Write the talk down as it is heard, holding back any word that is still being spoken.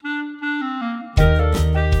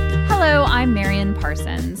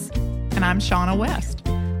Parsons. And I'm Shauna West.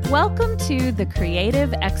 Welcome to the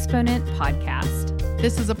Creative Exponent Podcast.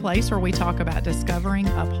 This is a place where we talk about discovering,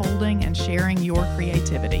 upholding, and sharing your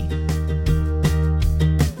creativity.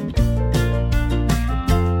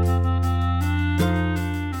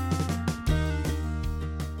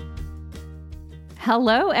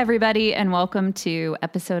 Hello, everybody, and welcome to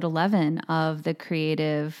episode 11 of the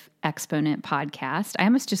Creative Exponent Podcast. I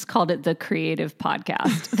almost just called it the Creative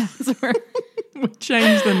Podcast. That's where we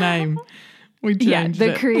changed the name.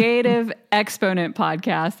 The Creative Exponent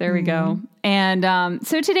Podcast. There we go. And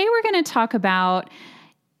so today we're going to talk about,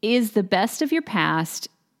 is the best of your past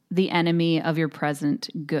the enemy of your present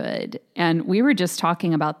good? And we were just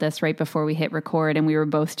talking about this right before we hit record, and we were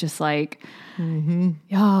both just like,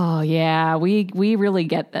 oh, yeah, we really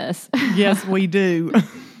get this. Yes, we do.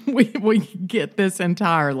 we get this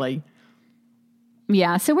entirely.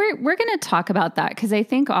 Yeah, so we're going to talk about that because I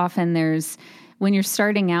think often when you're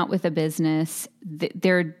starting out with a business,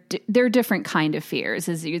 there are different kind of fears.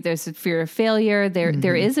 There's a fear of failure.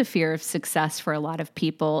 There is a fear of success for a lot of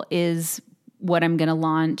people. Is what I'm going to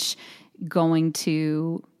launch going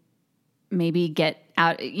to maybe get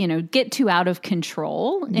too out of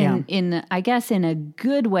control in I guess in a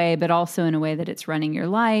good way, but also in a way that it's running your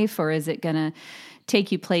life? Or is it going to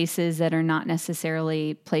take you places that are not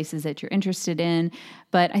necessarily places that you're interested in?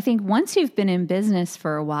 But I think once you've been in business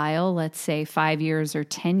for a while, let's say 5 years or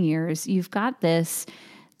 10 years, you've got this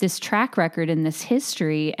track record and this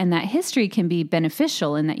history, and that history can be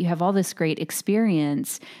beneficial in that you have all this great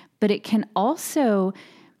experience, but it can also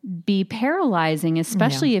be paralyzing,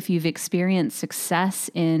 especially if you've experienced success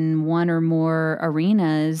in one or more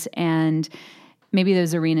arenas, and maybe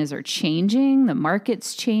those arenas are changing, the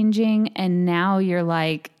market's changing, and now you're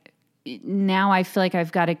like, now I feel like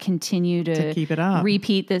I've got to continue to keep it up,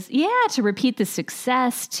 repeat this. Yeah, to repeat the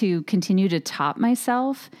success, to continue to top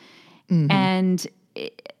myself. And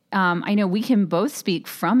I know we can both speak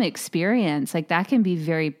from experience. Like that can be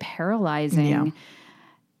very paralyzing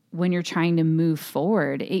when you're trying to move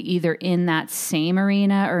forward, either in that same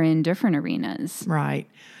arena or in different arenas. Right.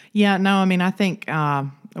 Yeah, no, I mean, I think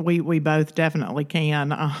we both definitely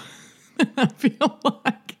can. I feel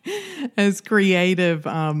like as creative,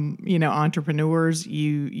 entrepreneurs,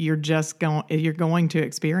 you're going to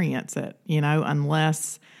experience it,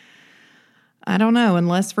 unless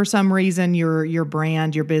for some reason your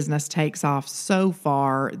brand, your business takes off so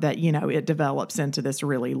far that, it develops into this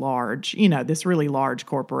really large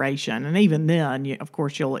corporation. And even then, of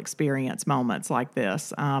course, you'll experience moments like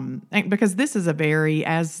this. Because this is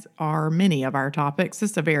as are many of our topics,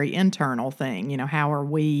 it's a very internal thing. How are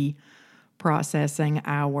we processing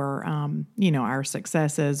our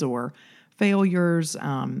successes or failures?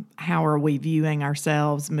 How are we viewing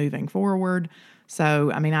ourselves moving forward?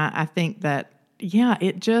 So, I mean, I think that,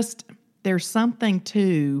 there's something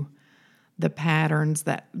to the patterns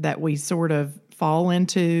that we sort of fall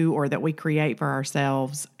into or that we create for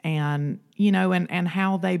ourselves, and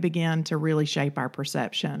how they begin to really shape our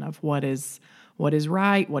perception of what is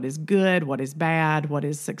right, what is good, what is bad, what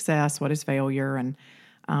is success, what is failure. And,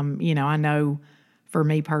 I know for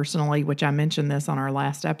me personally, which I mentioned this on our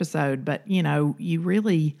last episode, but,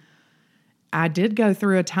 I did go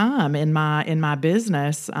through a time in my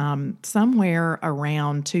business, somewhere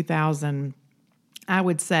around 2000, I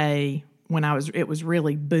would say when it was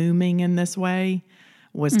really booming in this way,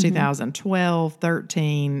 was 2012,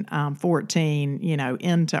 13, 14,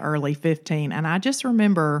 into early 15. And I just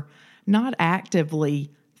remember not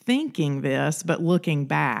actively thinking this, but looking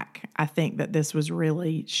back, I think that this was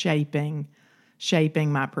really shaping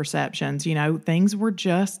my perceptions. Things were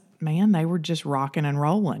just, they were just rocking and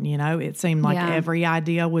rolling. It seemed like every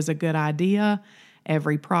idea was a good idea.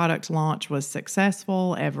 Every product launch was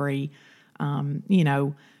successful. Every,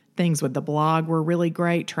 things with the blog were really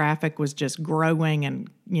great. Traffic was just growing and,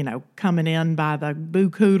 coming in by the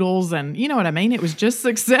boo-koodles. And you know what I mean? It was just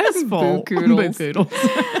successful. Boo-koodles.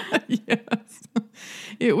 Yes.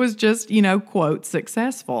 It was just, quote,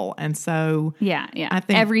 successful. And so I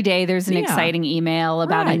think every day there's an exciting email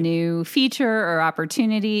about a new feature or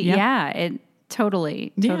opportunity. Yep. Yeah, it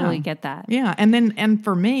totally get that. Yeah. And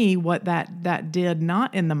for me, what that did,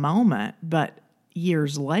 not in the moment, but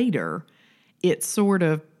years later, I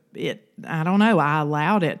don't know, I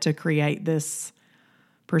allowed it to create this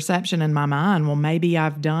perception in my mind. Well, maybe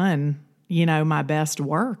I've done my best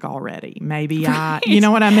work already. Maybe you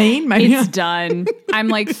know what I mean? Maybe it's done. I'm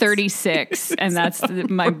like 36 and that's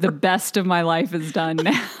the best of my life is done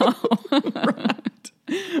now. Right.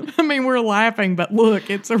 I mean, we're laughing, but look,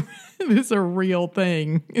 it's a real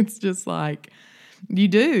thing. It's just like, you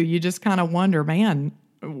just kind of wonder, man,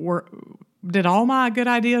 did all my good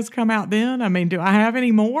ideas come out then? I mean, do I have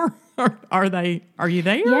any more? Are you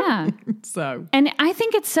there? Yeah. So, and I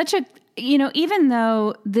think it's such a, even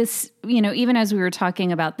though this, even as we were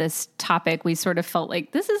talking about this topic, we sort of felt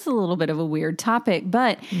like this is a little bit of a weird topic,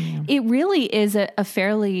 but it really is a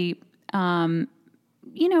fairly,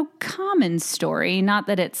 common story. Not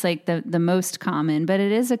that it's like the most common, but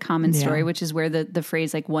it is a common story, which is where the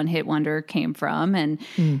phrase like one hit wonder came from. And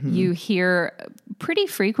you hear pretty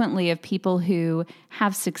frequently of people who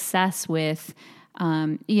have success with,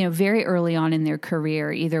 very early on in their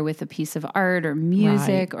career, either with a piece of art or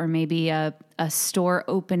music, or maybe a store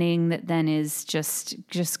opening that then is just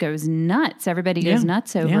goes nuts. Everybody goes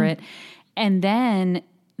nuts over it. And then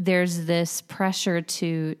there's this pressure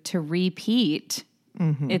to repeat.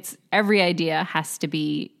 It's every idea has to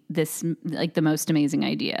be this, like the most amazing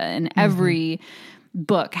idea, and every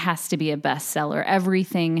book has to be a bestseller.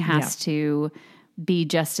 Everything has to be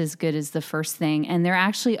just as good as the first thing. And there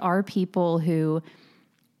actually are people who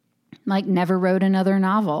like never wrote another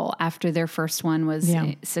novel after their first one was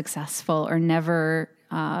successful, or never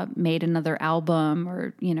made another album,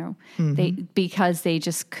 or, because they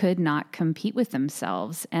just could not compete with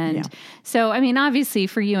themselves. And so, I mean, obviously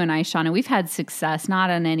for you and I, Shauna, we've had success, not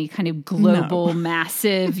on any kind of global,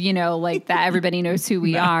 massive, like that everybody knows who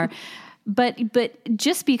we are. But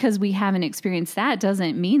just because we haven't experienced that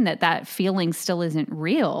doesn't mean that feeling still isn't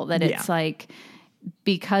real, that it's like,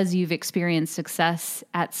 because you've experienced success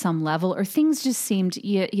at some level, or things just seemed,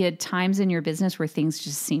 you had times in your business where things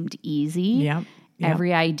just seemed easy. Yeah.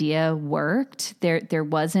 Every idea worked. There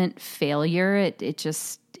wasn't failure. It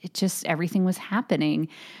just everything was happening.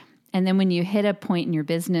 And then when you hit a point in your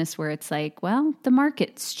business where it's like, well, the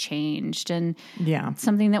market's changed, and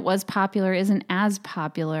something that was popular isn't as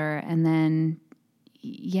popular. And then,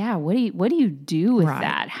 what do you do with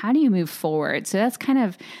that? How do you move forward? So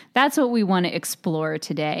that's what we want to explore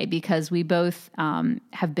today, because we both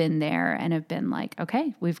have been there and have been like,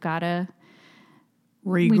 okay, we've got to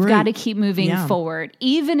keep moving forward,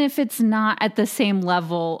 even if it's not at the same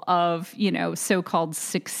level of, so-called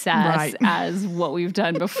success as what we've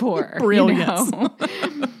done before. Brilliance.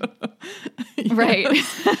 Right.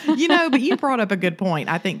 But you brought up a good point.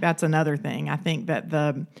 I think that's another thing. I think that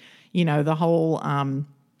the whole,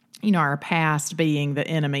 our past being the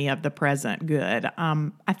enemy of the present good.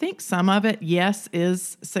 I think some of it, yes,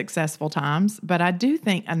 is successful times, but I do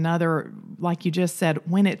think another, like you just said,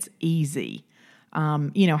 when it's easy.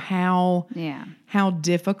 How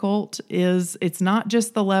difficult it's not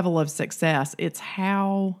just the level of success, it's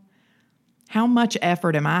how much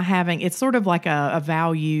effort am I having? It's sort of like a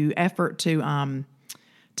value effort to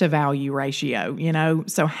value ratio,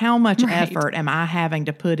 so how much effort am I having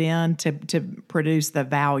to put in to produce the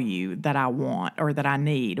value that I want, or that I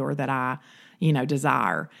need, or that I,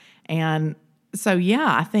 desire. And so,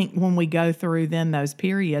 I think when we go through then those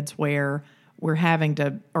periods where we're having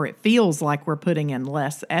to, or it feels like we're putting in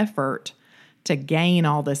less effort to gain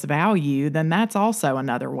all this value, then that's also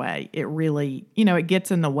another way. It really, it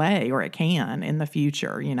gets in the way, or it can in the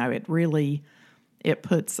future. It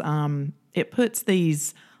puts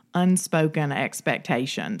these unspoken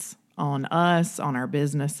expectations on us, on our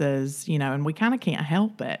businesses, and we kind of can't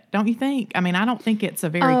help it. Don't you think? I mean, I don't think it's a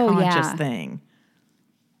very conscious thing.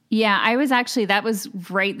 Yeah, that was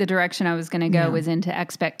right the direction I was going to go, was into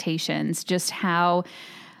expectations. Just how,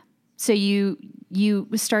 so you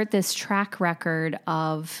start this track record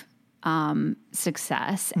of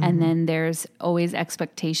success, and then there's always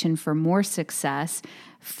expectation for more success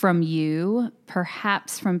from you,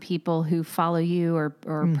 perhaps from people who follow you or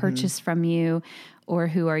purchase from you, or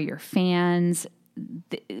who are your fans.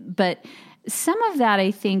 But some of that, I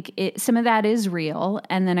think, some of that is real,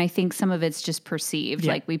 and then I think some of it's just perceived.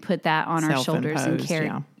 Like we put that on our shoulders and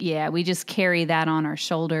carry. Yeah, we just carry that on our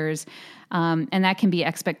shoulders, and that can be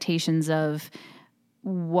expectations of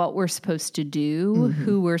what we're supposed to do,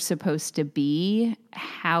 who we're supposed to be,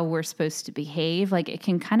 how we're supposed to behave. Like it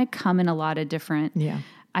can kind of come in a lot of different.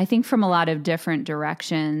 I think from a lot of different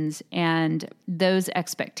directions, and those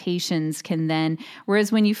expectations can then,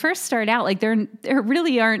 whereas when you first start out, like there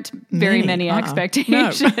really aren't very many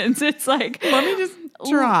expectations. No. It's like, let me just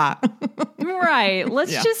try. Right.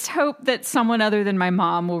 Let's just hope that someone other than my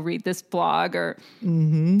mom will read this blog, or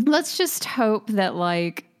let's just hope that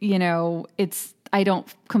I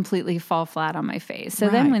don't completely fall flat on my face. So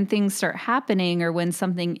then when things start happening, or when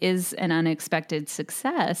something is an unexpected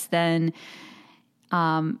success, then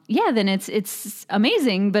then it's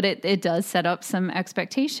amazing, but it does set up some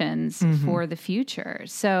expectations for the future.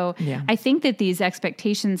 So I think that these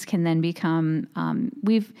expectations can then become,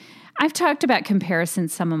 I've talked about comparison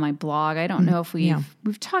some on my blog. I don't know if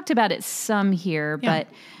we've talked about it some here, but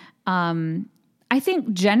I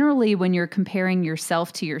think generally when you're comparing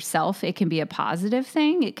yourself to yourself, it can be a positive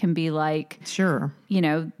thing. It can be like, sure,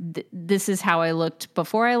 this is how I looked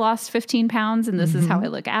before I lost 15 pounds and this is how I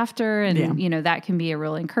look after. And, that can be a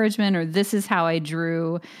real encouragement, or this is how I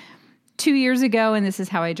drew 2 years ago and this is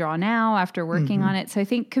how I draw now after working on it. So I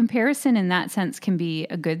think comparison in that sense can be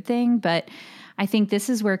a good thing, but I think this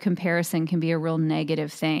is where comparison can be a real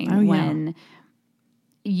negative thing when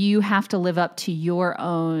you have to live up to your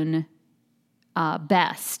own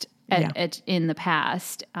best in the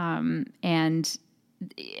past. And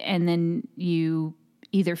then you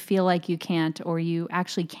either feel like you can't or you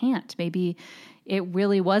actually can't. Maybe it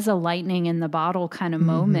really was a lightning in the bottle kind of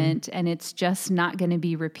moment and it's just not going to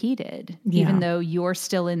be repeated, even though you're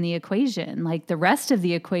still in the equation. Like the rest of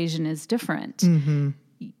the equation is different.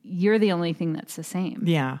 You're the only thing that's the same.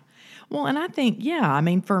 Yeah. Well, and I think,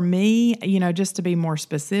 for me, just to be more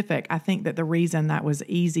specific, I think that the reason that was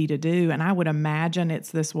easy to do, and I would imagine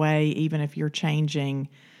it's this way even if you're changing,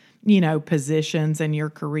 positions in your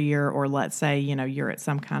career, or let's say, you're at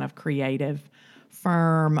some kind of creative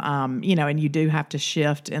firm, and you do have to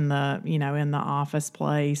shift in the, in the office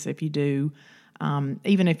place. If you do,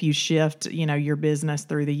 even if you shift, your business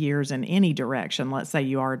through the years in any direction, let's say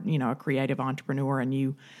you are, a creative entrepreneur and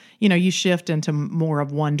you shift into more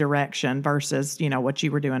of one direction versus, what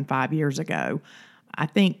you were doing 5 years ago. I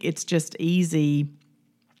think it's just easy.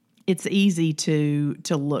 It's easy to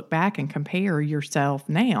look back and compare yourself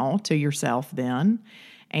now to yourself then.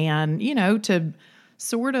 And, to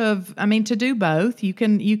sort of, to do both, you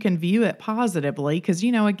can view it positively because,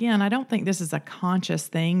 again, I don't think this is a conscious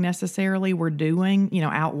thing necessarily we're doing,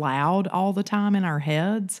 out loud all the time in our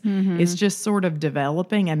heads. It's just sort of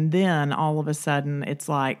developing. And then all of a sudden it's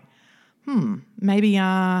like, maybe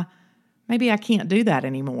I can't do that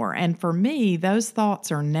anymore. And for me, those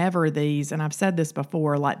thoughts are never these, and I've said this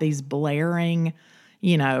before, like these blaring,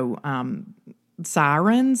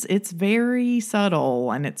 sirens. It's very subtle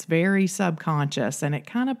and it's very subconscious, and it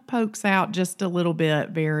kind of pokes out just a little bit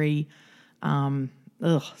very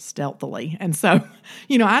stealthily. And so,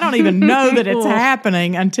 I don't even know that it's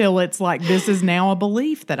happening until it's like, this is now a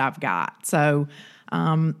belief that I've got. So,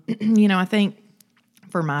 I think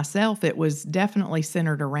for myself, it was definitely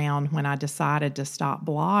centered around when I decided to stop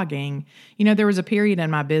blogging. There was a period in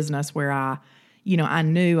my business where I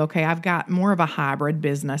knew, okay, I've got more of a hybrid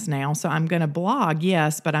business now. So I'm going to blog,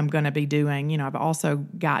 yes, but I'm going to be doing, I've also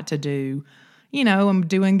got to do, I'm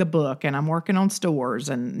doing the book and I'm working on stores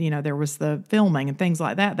and, there was the filming and things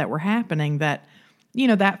like that were happening that,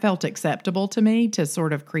 that felt acceptable to me to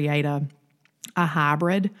sort of create a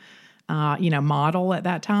hybrid model at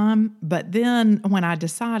that time. But then when I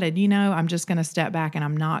decided, I'm just going to step back and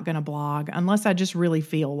I'm not going to blog unless I just really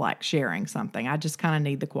feel like sharing something. I just kind of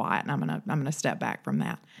need the quiet and I'm going to step back from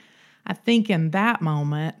that. I think in that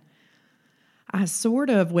moment, I sort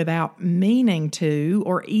of, without meaning to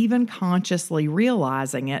or even consciously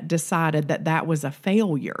realizing it, decided that was a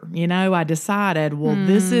failure. I decided, well,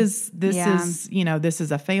 this is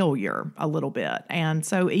a failure a little bit. And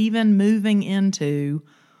so even moving into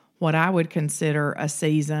what I would consider a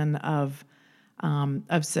season of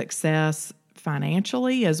success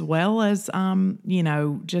financially, as well as,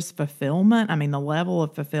 just fulfillment. The level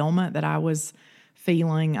of fulfillment that I was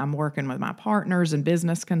feeling. I'm working with my partners in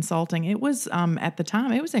business consulting. It was, at the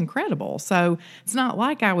time, it was incredible. So it's not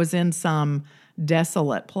like I was in some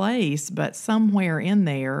desolate place, but somewhere in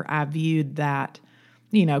there, I viewed that,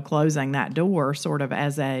 closing that door sort of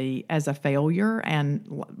as a failure,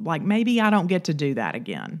 and like maybe I don't get to do that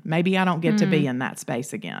again. Maybe I don't get to be in that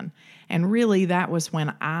space again. And really, that was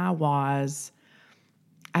when I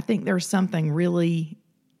think there's something really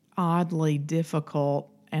oddly difficult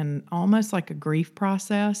and almost like a grief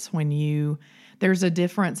process when there's a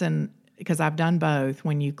difference in, because I've done both.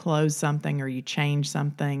 When you close something or you change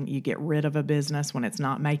something, you get rid of a business when it's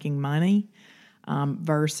not making money,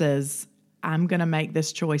 versus I'm going to make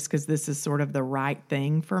this choice because this is sort of the right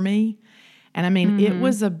thing for me. And it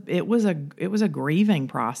was a grieving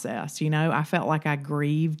process. I felt like I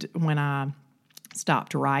grieved when I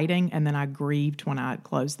stopped writing, and then I grieved when I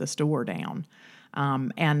closed the store down.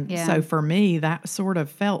 So for me, that sort of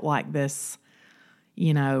felt like this,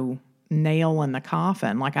 nail in the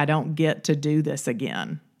coffin. Like I don't get to do this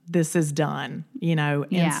again. This is done,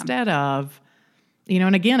 instead of,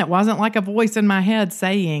 and again, it wasn't like a voice in my head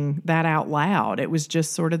saying that out loud. It was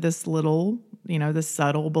just sort of this little, this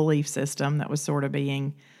subtle belief system that was sort of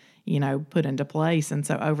being, put into place. And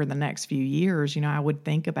so over the next few years, I would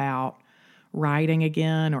think about writing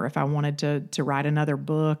again, or if I wanted to write another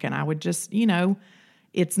book. And I would just,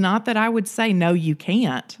 it's not that I would say, no, you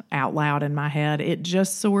can't out loud in my head. It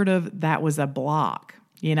just sort of, that was a block,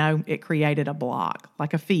 it created a block,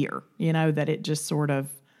 like a fear, that it just sort of,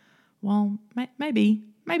 well, maybe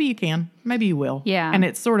you can, maybe you will. Yeah. And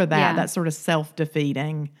it's sort of that sort of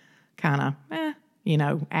self-defeating kind of,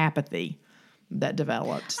 apathy that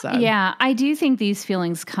developed. So yeah, I do think these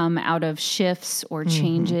feelings come out of shifts or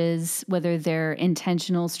changes, whether they're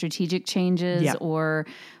intentional, strategic changes or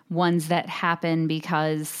ones that happen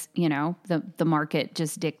because, the market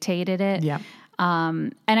just dictated it. Yeah.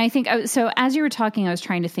 And I think, so as you were talking, I was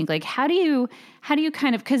trying to think like, how do you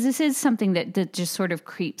kind of, because this is something that just sort of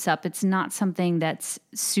creeps up. It's not something that's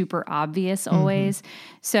super obvious always.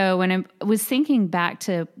 So when I was thinking back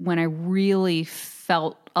to when I really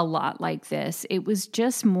felt a lot like this, it was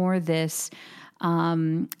just more this,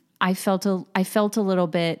 I felt a little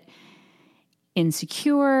bit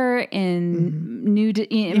insecure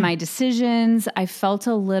in my decisions. I felt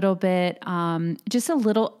a little bit, just a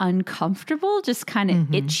little uncomfortable, just kind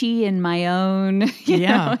of itchy in my own,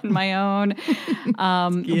 in my own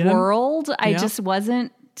world. I just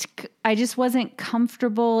wasn't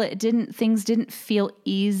comfortable. Things didn't feel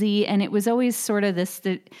easy. And it was always sort of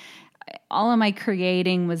all of my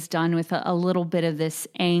creating was done with a little bit of this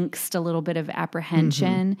angst, a little bit of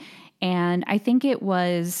apprehension. And I think it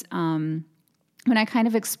was, when I kind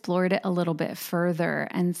of explored it a little bit further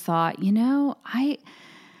and thought,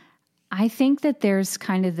 I think that there's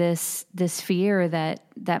kind of this fear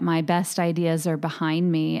that my best ideas are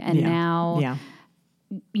behind me. And now,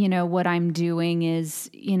 what I'm doing is,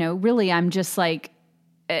 really I'm just like,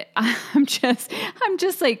 I'm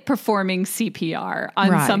just like performing CPR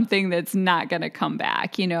on something that's not going to come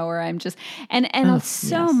back, or I'm just, and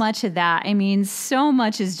much of that, so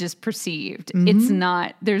much is just perceived. It's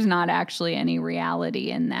not, there's not actually any reality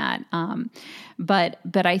in that. But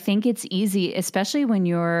I think it's easy, especially when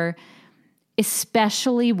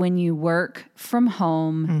you work from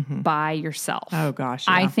home by yourself. Oh gosh.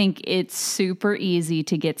 I think it's super easy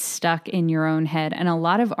to get stuck in your own head. And a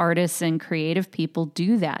lot of artists and creative people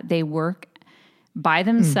do that. They work by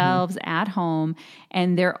themselves at home,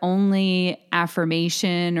 and their only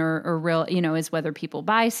affirmation or real, is whether people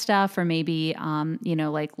buy stuff or maybe,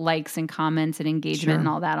 like likes and comments and engagement and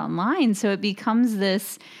all that online. So it becomes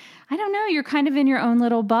this, I don't know, you're kind of in your own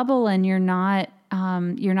little bubble, and you're not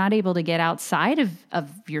able to get outside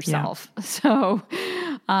of yourself. Yeah. So,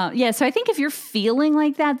 so I think if you're feeling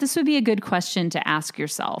like that, this would be a good question to ask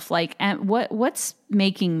yourself. Like, what's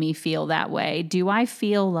making me feel that way? Do I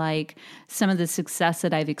feel like some of the success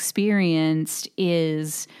that I've experienced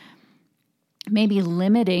is maybe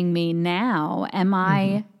limiting me now? Am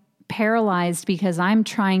I paralyzed because I'm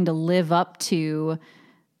trying to live up to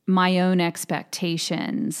my own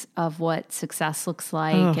expectations of what success looks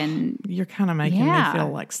like? And you're kind of making me feel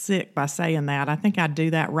like sick by saying that. I think I'd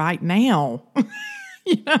do that right now.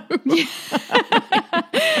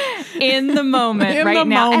 In the moment, in right the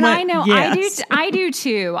now. Moment, and I know yes. I do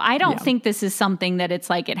too. I don't think this is something that it's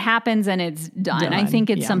like it happens and it's done. I think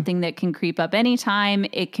it's something that can creep up anytime.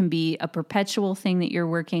 It can be a perpetual thing that you're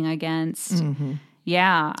working against.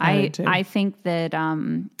 Yeah, I think that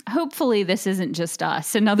hopefully this isn't just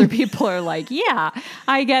us, and other people are like, yeah,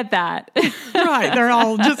 I get that. Right. They're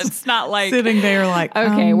all just it's not like sitting there like,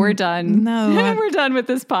 okay, we're done. No, we're done with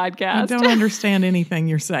this podcast. I don't understand anything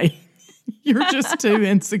you're saying. You're just two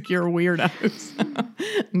insecure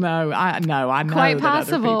weirdos. No, I know quite that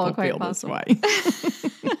possible. other people Quite feel possible.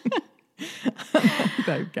 this way.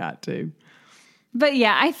 They've got to. But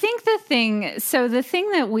yeah, I think the thing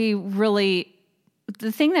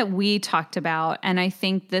that we talked about, and I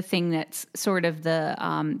think the thing that's sort of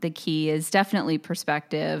the key is definitely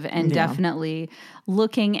perspective, and definitely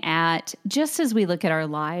looking at, just as we look at our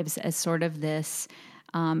lives as sort of this,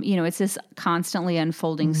 it's this constantly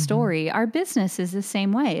unfolding story. Our business is the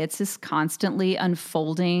same way. It's this constantly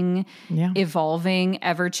unfolding, evolving,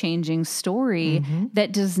 ever-changing story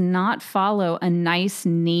that does not follow a nice,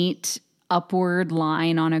 neat, upward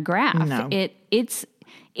line on a graph. No.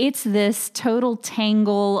 It's this total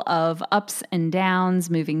tangle of ups and downs,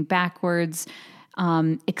 moving backwards,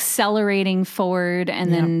 accelerating forward,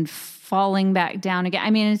 and then falling back down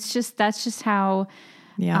again. That's just how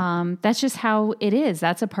it is.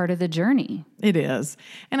 That's a part of the journey. It is.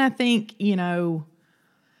 And I think,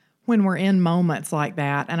 when we're in moments like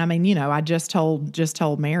that, and I just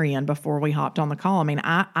told Marion before we hopped on the call,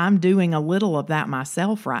 I'm doing a little of that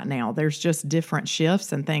myself right now. There's just different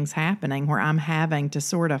shifts and things happening where I'm having to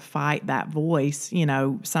sort of fight that voice,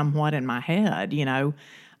 somewhat in my head,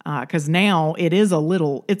 'cause now it's a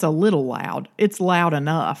little loud. It's loud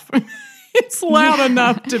enough. It's loud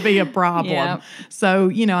enough to be a problem. Yep. So,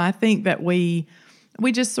 I think that we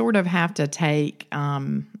just sort of have to take a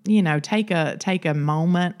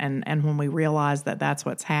moment and when we realize that that's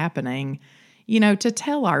what's happening, to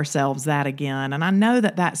tell ourselves that again. And I know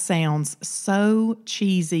that sounds so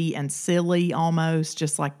cheesy and silly, almost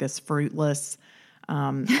just like this fruitless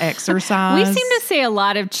exercise. We seem to say a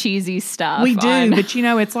lot of cheesy stuff. We do, but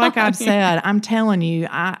it's like I've said, I'm telling you,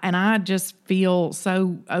 I just feel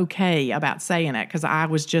so okay about saying it because I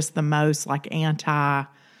was just the most like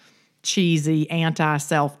anti-cheesy,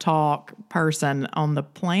 anti-self-talk person on the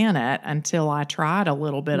planet until I tried a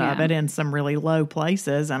little bit of it in some really low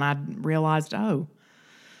places, and I realized,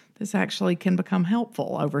 this actually can become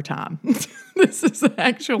helpful over time. This is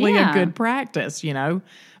actually a good practice,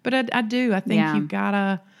 But I do. I think you've got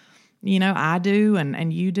to, I do,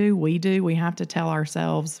 and you do, we have to tell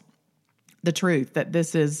ourselves the truth that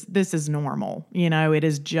this is normal. It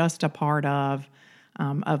is just a part of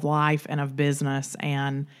life and of business.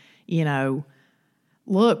 And,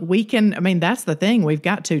 look, that's the thing. We've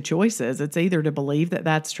got two choices. It's either to believe that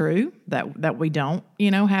that's true, that we don't,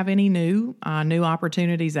 have any new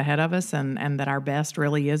opportunities ahead of us and that our best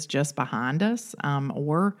really is just behind us,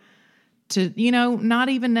 or to, not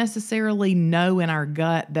even necessarily know in our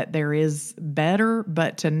gut that there is better,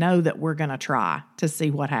 but to know that we're going to try to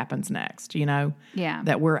see what happens next,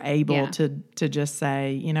 that we're able to just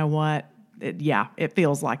say, you know what, it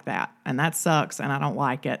feels like that. And that sucks. And I don't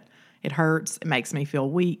like it. It hurts. It makes me feel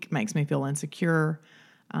weak, makes me feel insecure,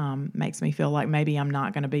 makes me feel like maybe I'm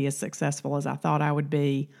not going to be as successful as I thought I would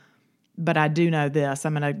be. But I do know this,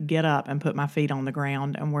 I'm going to get up and put my feet on the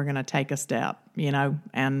ground and we're going to take a step,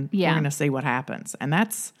 and we're going to see what happens. And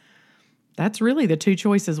that's really the two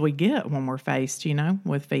choices we get when we're faced,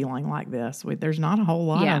 with feeling like this. There's not a whole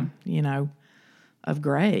lot of, of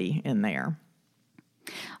gray in there.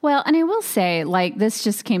 Well, and I will say, like, this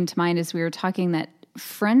just came to mind as we were talking, that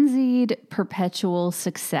frenzied perpetual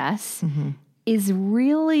success is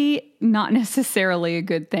really not necessarily a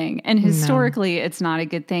good thing. And historically, it's not a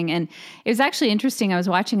good thing. And it was actually interesting. I was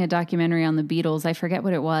watching a documentary on the Beatles. I forget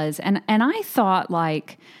what it was. And I thought,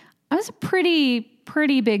 like, I was a pretty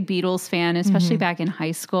big Beatles fan, especially back in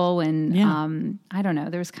high school when, I don't know,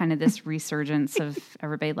 there was kind of this resurgence of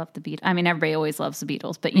everybody loved the Beatles. I mean, everybody always loves the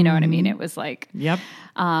Beatles, but you know what I mean? It was like, this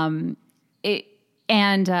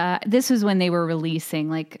was when they were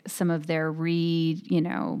releasing like some of their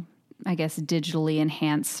I guess digitally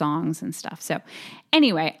enhanced songs and stuff. So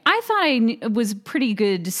anyway, I thought I was a pretty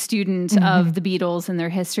good student of the Beatles and their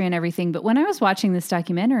history and everything. But when I was watching this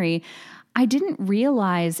documentary, I didn't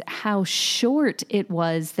realize how short it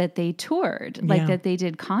was that they toured, like that they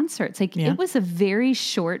did concerts. Like it was a very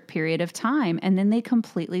short period of time. And then they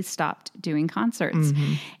completely stopped doing concerts.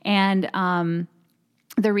 And,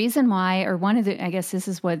 the reason why, or one of the, I guess this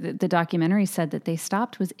is what the documentary said that they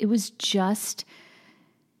stopped, was it was just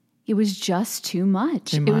too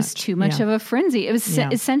much. It was too much of a frenzy. It was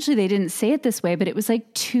essentially, they didn't say it this way, but it was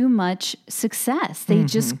like too much success. They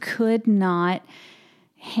just could not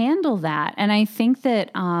handle that. And I think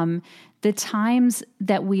that the times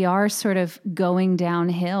that we are sort of going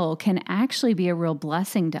downhill can actually be a real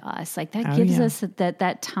blessing to us. Like that gives us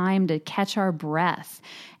that time to catch our breath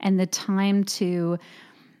and the time to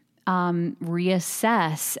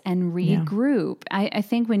reassess and regroup. I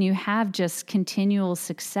think when you have just continual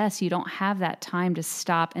success, you don't have that time to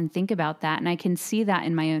stop and think about that. And I can see that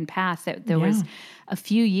in my own path, that there was a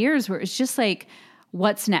few years where it's just like,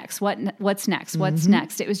 what's next? What's next? What's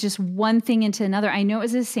next? It was just one thing into another. I know it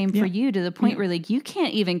was the same for you, to the point where like you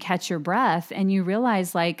can't even catch your breath and you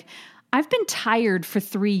realize like, I've been tired for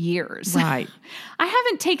 3 years. Right. I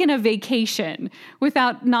haven't taken a vacation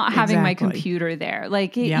without not having my computer there.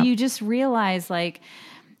 Like you just realize like,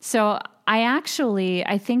 so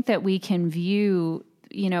I think that we can view,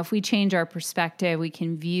 if we change our perspective, we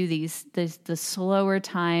can view the slower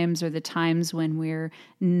times or the times when we're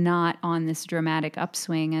not on this dramatic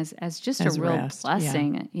upswing as just a real rest.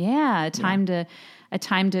 Blessing. A time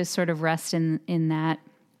to sort of rest in that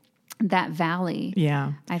valley.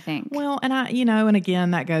 Yeah. I think. Well, and and again,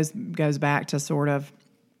 that goes back to sort of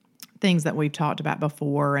things that we've talked about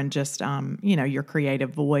before, and just, your creative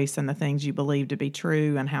voice and the things you believe to be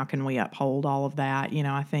true, and how can we uphold all of that?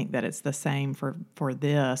 I think that it's the same for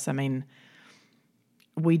this. I mean,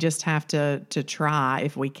 we just have to try,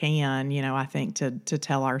 if we can, I think to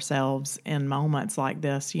tell ourselves in moments like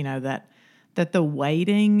this, that the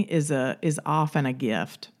waiting is often a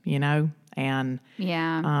gift, and and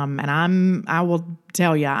I will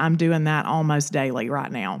tell you, I'm doing that almost daily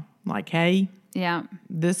right now. Like, hey, Yeah.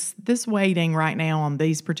 This waiting right now on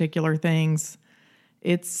these particular things,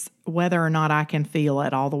 it's whether or not I can feel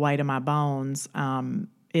it all the way to my bones.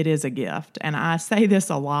 It is a gift, and I say this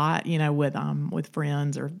a lot, with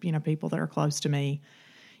friends or people that are close to me.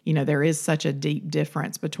 There is such a deep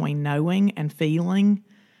difference between knowing and feeling.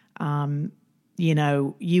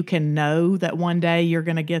 You can know that one day you're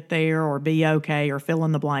going to get there or be okay or fill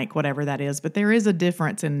in the blank, whatever that is. But there is a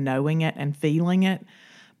difference in knowing it and feeling it.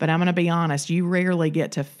 But I'm going to be honest, you rarely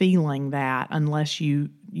get to feeling that unless you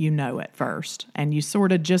know it first and you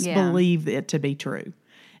sort of just believe it to be true.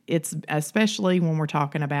 It's especially when we're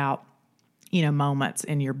talking about, moments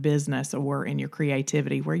in your business or in your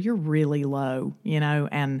creativity where you're really low,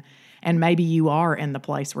 and maybe you are in the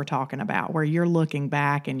place we're talking about where you're looking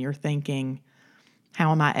back and you're thinking,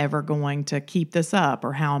 how am I ever going to keep this up?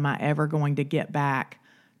 Or how am I ever going to get back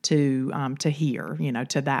to here,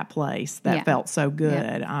 to that place that felt so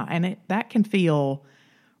good. And that can feel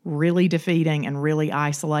really defeating and really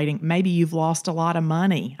isolating. Maybe you've lost a lot of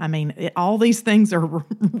money. I mean, all these things are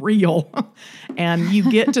real. And you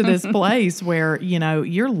get to this place where,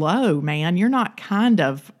 you're low, man. You're not kind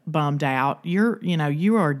of bummed out.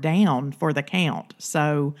 You are down for the count.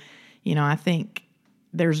 So, I think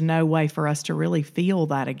there's no way for us to really feel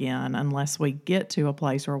that again unless we get to a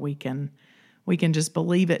place where we can just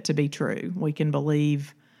believe it to be true. We can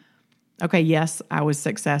believe, okay, yes, I was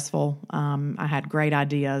successful. I had great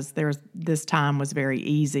ideas. This time was very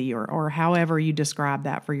easy, or however you describe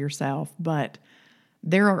that for yourself. But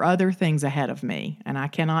there are other things ahead of me, and I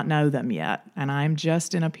cannot know them yet. And I'm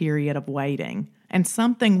just in a period of waiting. And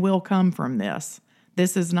something will come from this.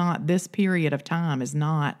 This period of time is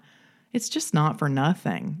not, it's just not for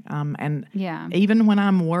nothing. Even when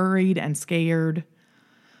I'm worried and scared,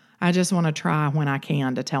 I just want to try when I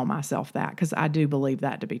can to tell myself that, because I do believe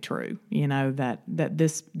that to be true. That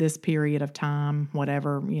this period of time,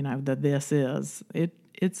 whatever this is,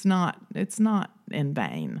 it's not in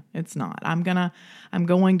vain. It's not. I'm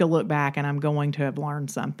going to look back and I'm going to have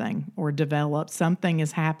learned something or developed something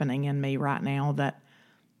is happening in me right now that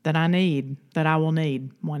I will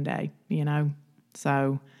need one day.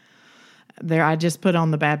 So. There, I just put on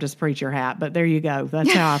the Baptist preacher hat, but there you go.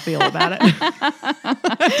 That's how I feel about it.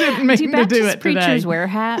 I didn't mean do to Baptist do it preachers today. wear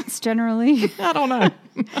hats generally? I don't know.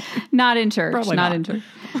 Not in church. Probably not not. in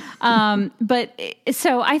church. But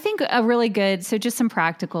so I think just some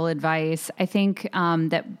practical advice. I think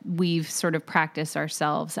that we've sort of practiced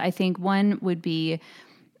ourselves. I think one would be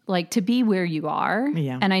like to be where you are.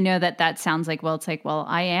 Yeah. And I know that sounds like,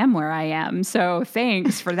 I am where I am. So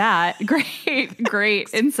thanks for that. Great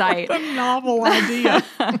insight. What a novel idea.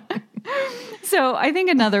 So I think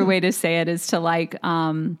another way to say it is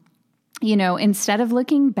to instead of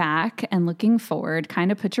looking back and looking forward,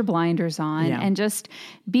 kind of put your blinders on and just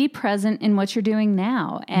be present in what you're doing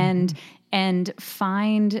now and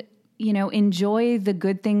find, enjoy the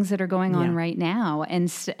good things that are going on right now.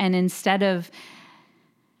 And instead of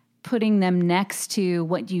putting them next to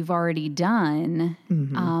what you've already done,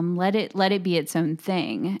 let it be its own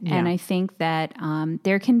thing. Yeah. And I think that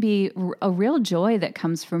there can be a real joy that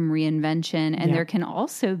comes from reinvention, and there can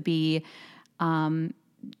also be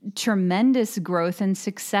tremendous growth and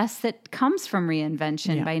success that comes from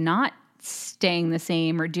reinvention by not staying the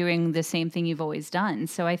same or doing the same thing you've always done.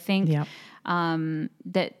 So I think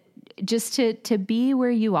that just to be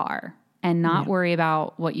where you are and not worry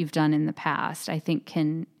about what you've done in the past, I think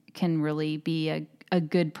can really be a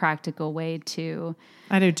good practical way to.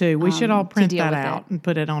 I do too. We should all print that out and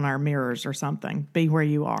put it on our mirrors or something. Be where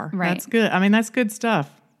you are. Right. That's good. I mean, that's good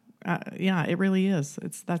stuff. It really is.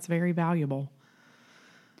 That's very valuable.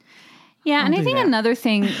 Yeah, and I think another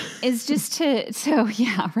thing is just I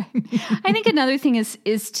think another thing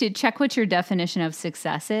is to check what your definition of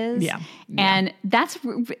success is. Yeah. And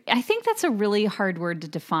I think that's a really hard word to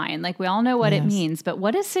define. Like, we all know what it means, but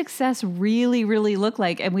what does success really, really look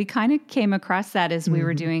like? And we kind of came across that as we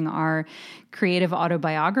were doing our creative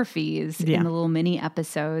autobiographies in the little mini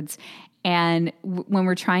episodes. And when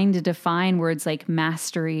we're trying to define words like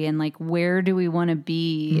mastery and like, where do we want to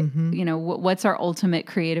be, what's our ultimate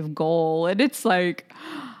creative goal? And it's like,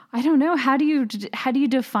 I don't know. How do you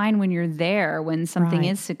define when you're there, when something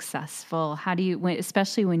is successful? How do you,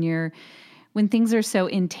 especially when things are so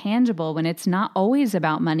intangible, when it's not always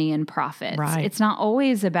about money and profits, it's not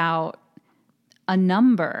always about a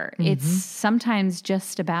number. It's sometimes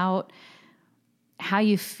just about how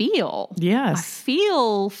you feel. Yes. I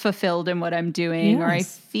feel fulfilled in what I'm doing, or I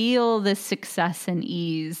feel the success and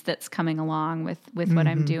ease that's coming along with what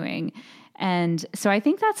I'm doing. And so I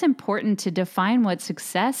think that's important to define what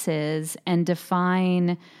success is and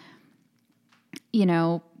define,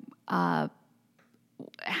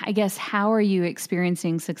 I guess, how are you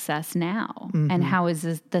experiencing success now? And how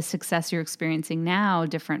is the success you're experiencing now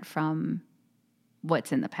different from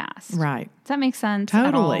what's in the past? Right. Does that make sense?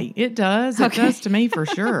 Totally. It does. It does to me for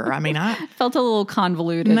sure. I mean, I felt a little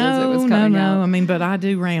convoluted as it was coming out. I mean, but I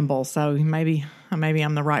do ramble, so maybe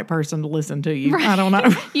I'm the right person to listen to you. Right. I don't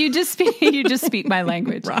know. You just speak my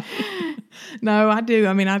language. Right. No, I do.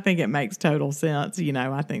 I mean, I think it makes total sense.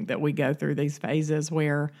 I think that we go through these phases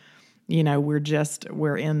where,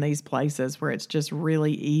 we're in these places where it's just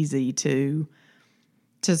really easy to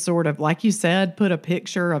sort of, like you said, put a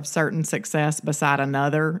picture of certain success beside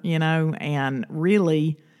another, and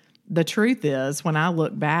really the truth is when I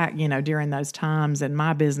look back, during those times in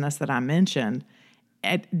my business that I mentioned,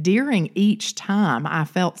 during each time I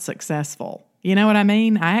felt successful. You know what I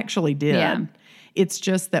mean? I actually did. Yeah. It's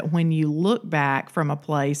just that when you look back from a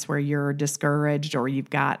place where you're discouraged or you've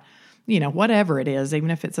got, whatever it is,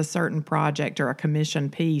 even if it's a certain project or a commission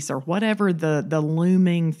piece or whatever the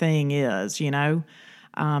looming thing is, you're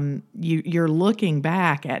looking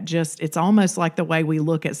back at it's almost like the way we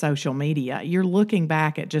look at social media. You're looking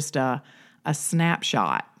back at just a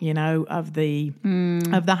snapshot, of the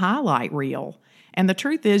highlight reel. And the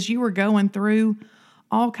truth is you were going through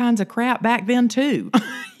all kinds of crap back then too,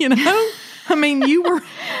 I mean, you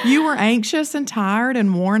were anxious and tired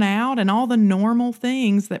and worn out and all the normal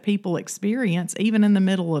things that people experience even in the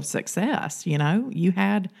middle of success, You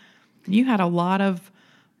had a lot of,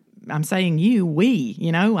 I'm saying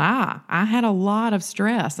I had a lot of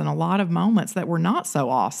stress and a lot of moments that were not so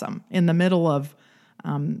awesome in the middle of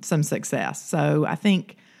some success. So I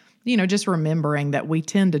think, just remembering that we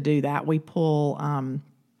tend to do that. We pull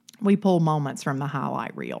moments from the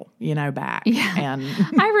highlight reel, back. Yeah. And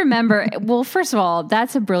I remember, well, first of all,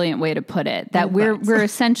 that's a brilliant way to put it, that we're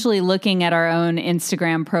essentially looking at our own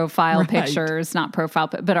Instagram profile pictures, not profile,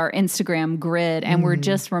 but our Instagram grid. And we're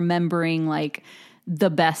just remembering like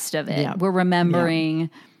the best of it. Yep. We're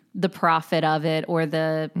remembering the profit of it or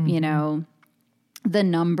the, the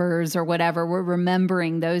numbers or whatever. We're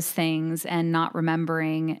remembering those things and not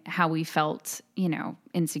remembering how we felt,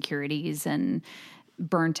 insecurities and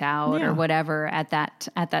burnt out or whatever at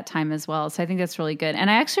that time as well. So I think that's really good. And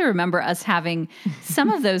I actually remember us having some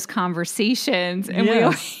of those conversations and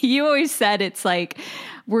you always said it's like,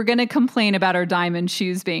 we're going to complain about our diamond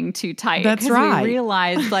shoes being too tight. That's right. We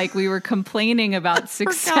realized like we were complaining about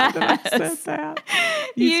success. I said that.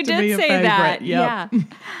 You did say that. Yep. Yeah.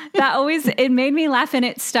 That always, it made me laugh and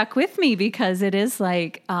it stuck with me because it is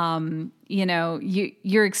like,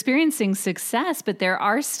 you're experiencing success, but there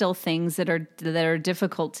are still things that are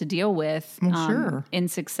difficult to deal with in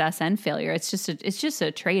success and failure. It's just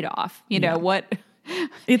a trade-off. What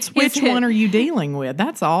it's which one are you dealing with?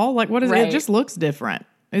 That's all. Like what is it? It just looks different.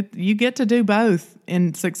 You get to do both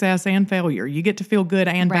in success and failure. You get to feel good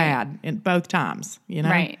and bad in both times,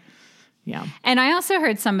 Right. Yeah. And I also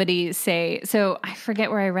heard somebody say, so I forget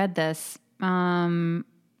where I read this. I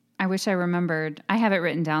wish I remembered. I have it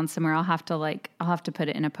written down somewhere. I'll have to put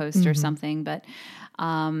it in a post or something. But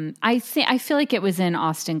I feel like it was in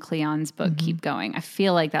Austin Kleon's book, Keep Going. I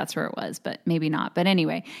feel like that's where it was, but maybe not. But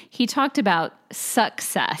anyway, he talked about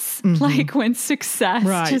success, like when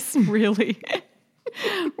success just really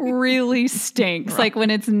stinks. Like when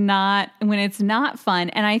it's not fun.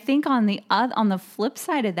 And I think on the flip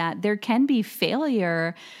side of that, there can be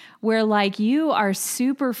failure where like you are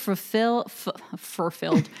super fulfilled.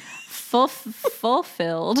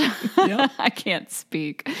 Yep. I can't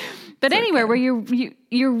speak. But anyway, where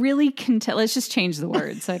you're really content. Let's just change the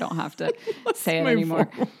word so I don't have to say it anymore.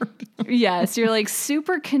 Yes, you're like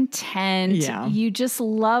super content. Yeah. You just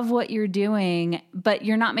love what you're doing, but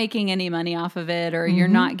you're not making any money off of it or you're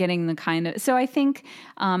not getting the kind of... So I think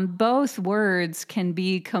both words can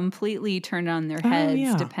be completely turned on their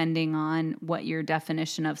heads depending on what your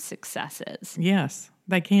definition of success is. Yes.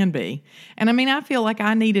 They can be. And I mean, I feel like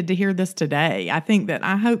I needed to hear this today.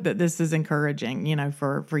 I hope that this is encouraging,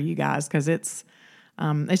 for you guys, because it's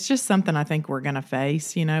just something I think we're going to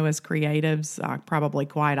face, as creatives, probably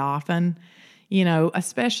quite often,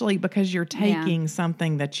 especially because you're taking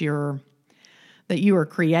something that you are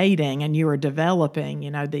creating and you are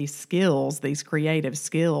developing, these skills, these creative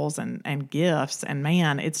skills and gifts. And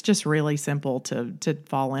man, it's just really simple to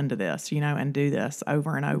fall into this, and do this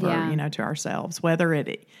over and over, to ourselves, whether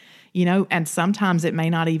it, and sometimes it may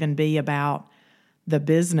not even be about the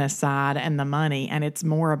business side and the money, and it's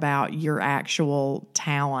more about your actual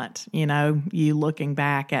talent, you looking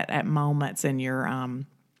back at moments in your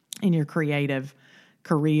creative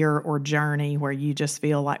career or journey where you just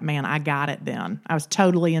feel like, man, I got it then. I was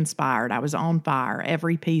totally inspired. I was on fire.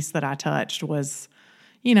 Every piece that I touched was,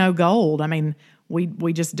 gold. I mean,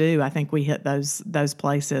 we just do. I think we hit those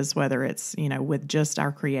places, whether it's, with just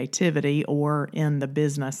our creativity or in the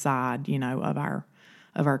business side,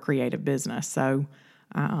 of our creative business. So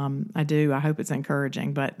I do. I hope it's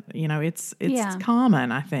encouraging, but it's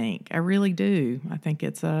common. I think I really do. I think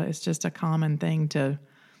it's just a common thing to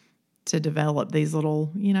develop these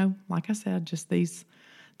little, like I said, just these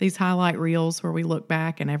highlight reels where we look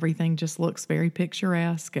back and everything just looks very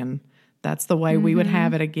picturesque, and that's the way we would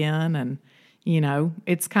have it again. And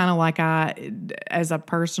it's kind of like as a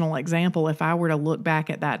personal example, if I were to look back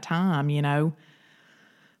at that time,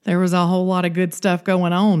 there was a whole lot of good stuff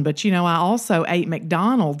going on, but I also ate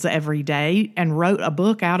McDonald's every day and wrote a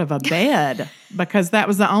book out of a bed because that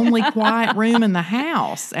was the only quiet room in the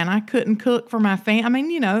house, and I couldn't cook for my family. I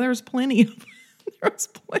mean, there's plenty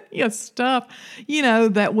of stuff,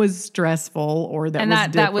 that was stressful or that was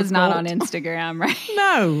difficult. That was not on Instagram, right?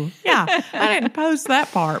 No, yeah, I didn't post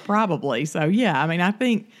that part probably. So yeah, I mean, I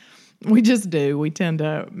think. We just do. We tend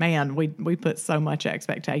to, we put so much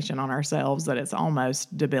expectation on ourselves that it's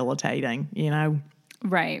almost debilitating,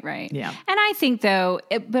 Right, right. Yeah. And I think though,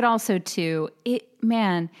 but also too,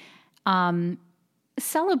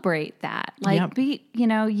 celebrate that. Like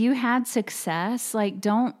you had success. Like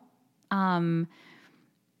don't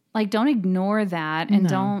ignore that and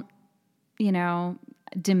don't,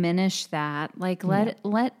 diminish that. Like let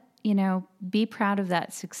be proud of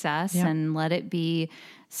that success and let it be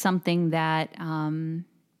something that,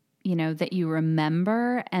 that you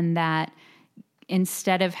remember, and that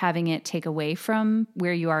instead of having it take away from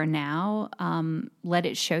where you are now, let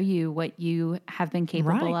it show you what you have been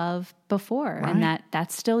capable of before, and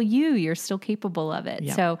that's still you. You're still capable of it.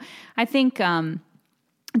 Yep. So I think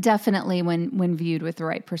definitely when viewed with the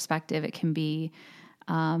right perspective, it can be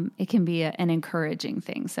an encouraging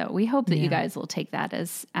thing. So we hope that you guys will take that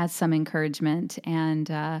as some encouragement, and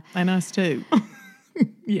us too.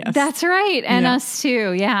 Yes. That's right. And us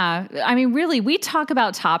too. Yeah. I mean, really, we talk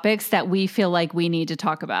about topics that we feel like we need to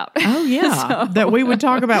talk about. Oh yeah. That we would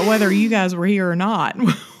talk about whether you guys were here or not.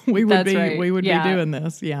 We would be doing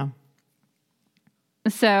this. Yeah.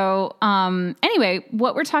 So, anyway,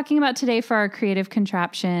 what we're talking about today for our creative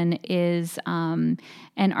contraption is an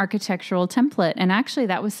architectural template. And actually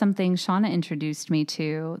that was something Shauna introduced me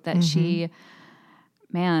to, that she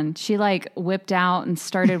like whipped out and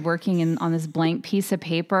started working on this blank piece of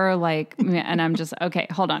paper. And I'm just, okay,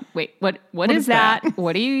 hold on. Wait, what is that?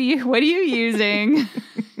 What are you using?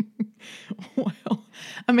 Well,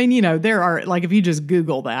 I mean, there are, like, if you just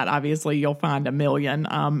Google that, obviously you'll find a million.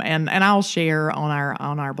 And I'll share on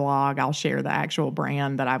our blog, I'll share the actual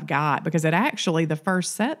brand that I've got, because it actually, the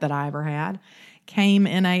first set that I ever had came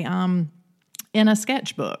in a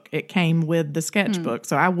sketchbook. It came with the sketchbook.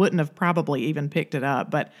 So I wouldn't have probably even picked it up.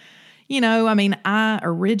 But, I mean, I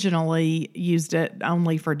originally used it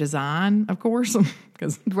only for design, of course,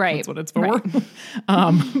 because that's what it's for. Right.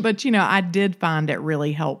 But, I did find it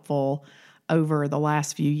really helpful over the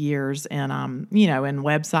last few years in, in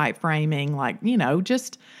website framing,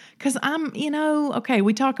 just because okay,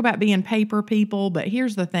 we talk about being paper people, but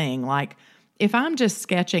here's the thing, if I'm just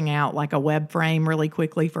sketching out like a web frame really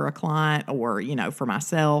quickly for a client or, for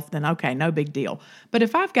myself, then okay, no big deal. But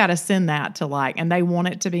if I've got to send that to and they want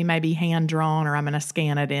it to be maybe hand drawn, or I'm going to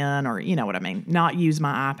scan it in, or you know what I mean, not use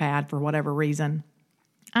my iPad for whatever reason,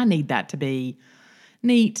 I need that to be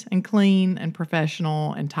neat and clean and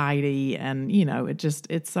professional and tidy. And,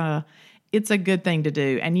 it's a good thing to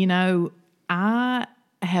do. And, I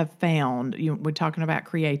have found, we're talking about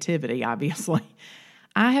creativity, obviously.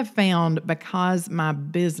 I have found, because my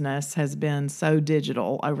business has been so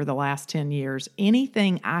digital over the last 10 years,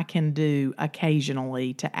 anything I can do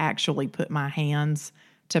occasionally to actually put my hands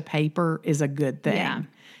to paper is a good thing.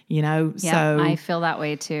 Yeah. So I feel that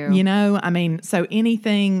way too. I mean, so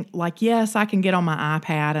anything yes, I can get on my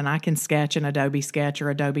iPad and I can sketch in Adobe Sketch or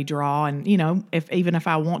Adobe Draw. And, if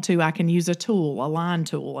I want to, I can use a line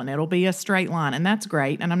tool, and it'll be a straight line. And that's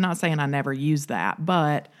great. And I'm not saying I never use that,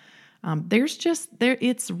 but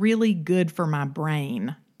it's really good for my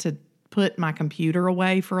brain to put my computer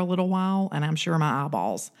away for a little while. And I'm sure my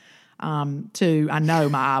eyeballs, too. I know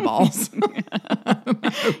my eyeballs.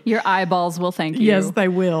 Your eyeballs will thank you. Yes, they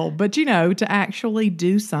will. But, to actually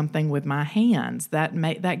do something with my hands,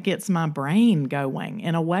 that gets my brain going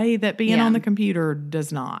in a way that being on the computer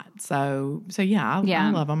does not. So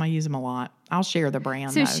I love them. I use them a lot. I'll share the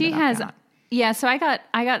brand. So she has... Yeah, so I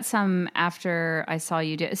got some after I saw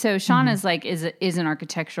you do it. So Shauna's is an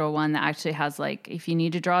architectural one that actually has if you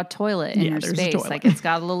need to draw a toilet in your space, it's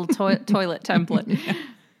got a little toilet template. Yeah.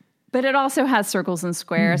 But it also has circles and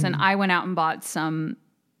squares, and I went out and bought some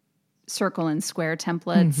circle and square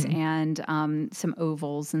templates and some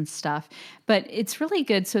ovals and stuff. But it's really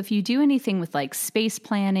good. So if you do anything with like space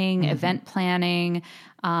planning, event planning,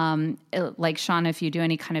 like Shauna, if you do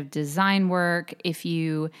any kind of design work, if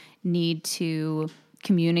you need to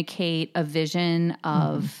communicate a vision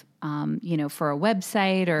of, for a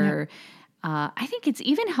website or I think it's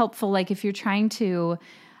even helpful, like if you're trying to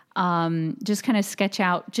just kind of sketch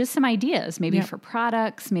out just some ideas, maybe for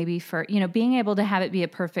products, maybe for, being able to have it be a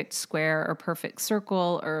perfect square or perfect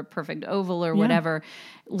circle or a perfect oval or whatever.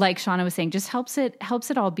 Like Shauna was saying, just helps it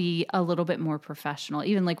all be a little bit more professional,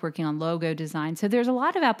 even like working on logo design. So there's a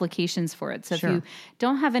lot of applications for it. So if you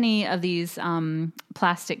don't have any of these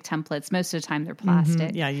plastic templates, most of the time they're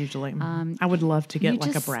plastic. Yeah, usually. I would love to get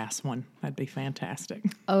like a brass one. That'd be fantastic.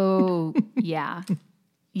 Oh, yeah.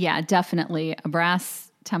 Yeah, definitely. A brass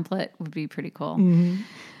template would be pretty cool.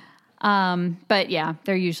 But yeah,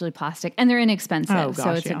 they're usually plastic and they're inexpensive.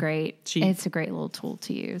 So it's a great little tool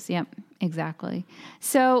to use. Yep, exactly.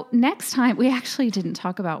 So next time, we actually didn't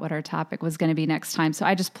talk about what our topic was going to be next time. So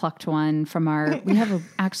I just plucked one from we have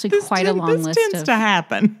quite a long list. This tends to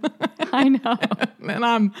happen. I know. then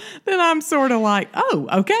I'm sort of like, oh,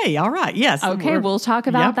 okay, all right, yes. Okay, we'll talk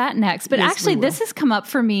about that next. But actually, this has come up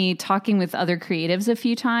for me talking with other creatives a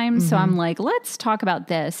few times. So I'm like, let's talk about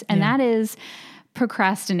this. And that is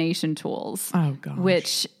procrastination tools. Oh, gosh.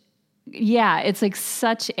 Which, it's like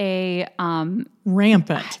such a...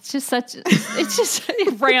 rampant. It's just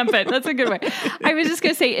rampant. That's a good way. I was just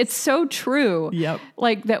going to say, it's so true. Yep.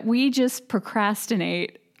 Like that we just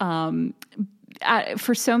procrastinate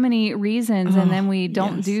for so many reasons, and then we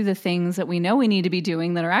don't do the things that we know we need to be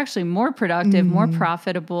doing that are actually more productive, more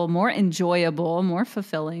profitable, more enjoyable, more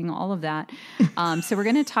fulfilling, all of that. So we're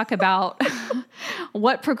going to talk about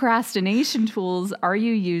what procrastination tools are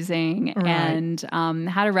you using and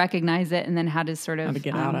how to recognize it, and then how to sort of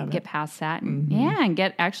get past that and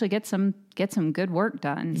get some good work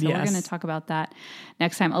done. So we're going to talk about that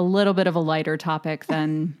next time. A little bit of a lighter topic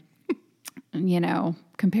than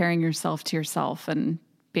comparing yourself to yourself and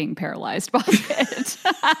being paralyzed by it.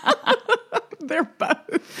 They're both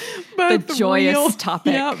the joyous real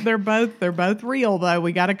topic. Yeah, they're both real though.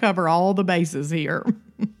 We got to cover all the bases here.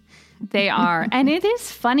 They are. And it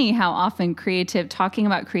is funny how often talking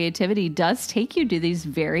about creativity does take you to these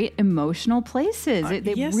very emotional places. It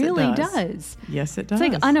really does. Yes, it does.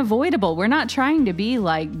 It's like unavoidable. We're not trying to be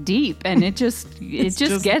like deep, and it just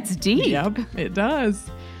gets deep. Yep, it does.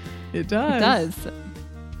 It does.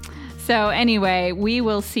 So anyway, we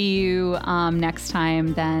will see you next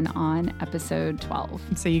time then on episode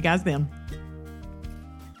 12. See you guys then.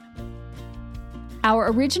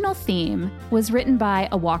 Our original theme was written by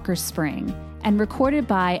A Walker Spring and recorded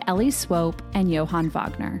by Ellie Swope and Johann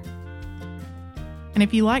Wagner. And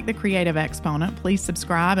if you like The Creative Exponent, please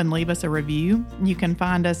subscribe and leave us a review. You can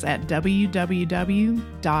find us at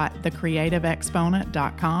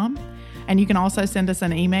www.thecreativeexponent.com. And you can also send us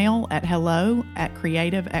an email at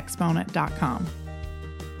hello@creativeexponent.com.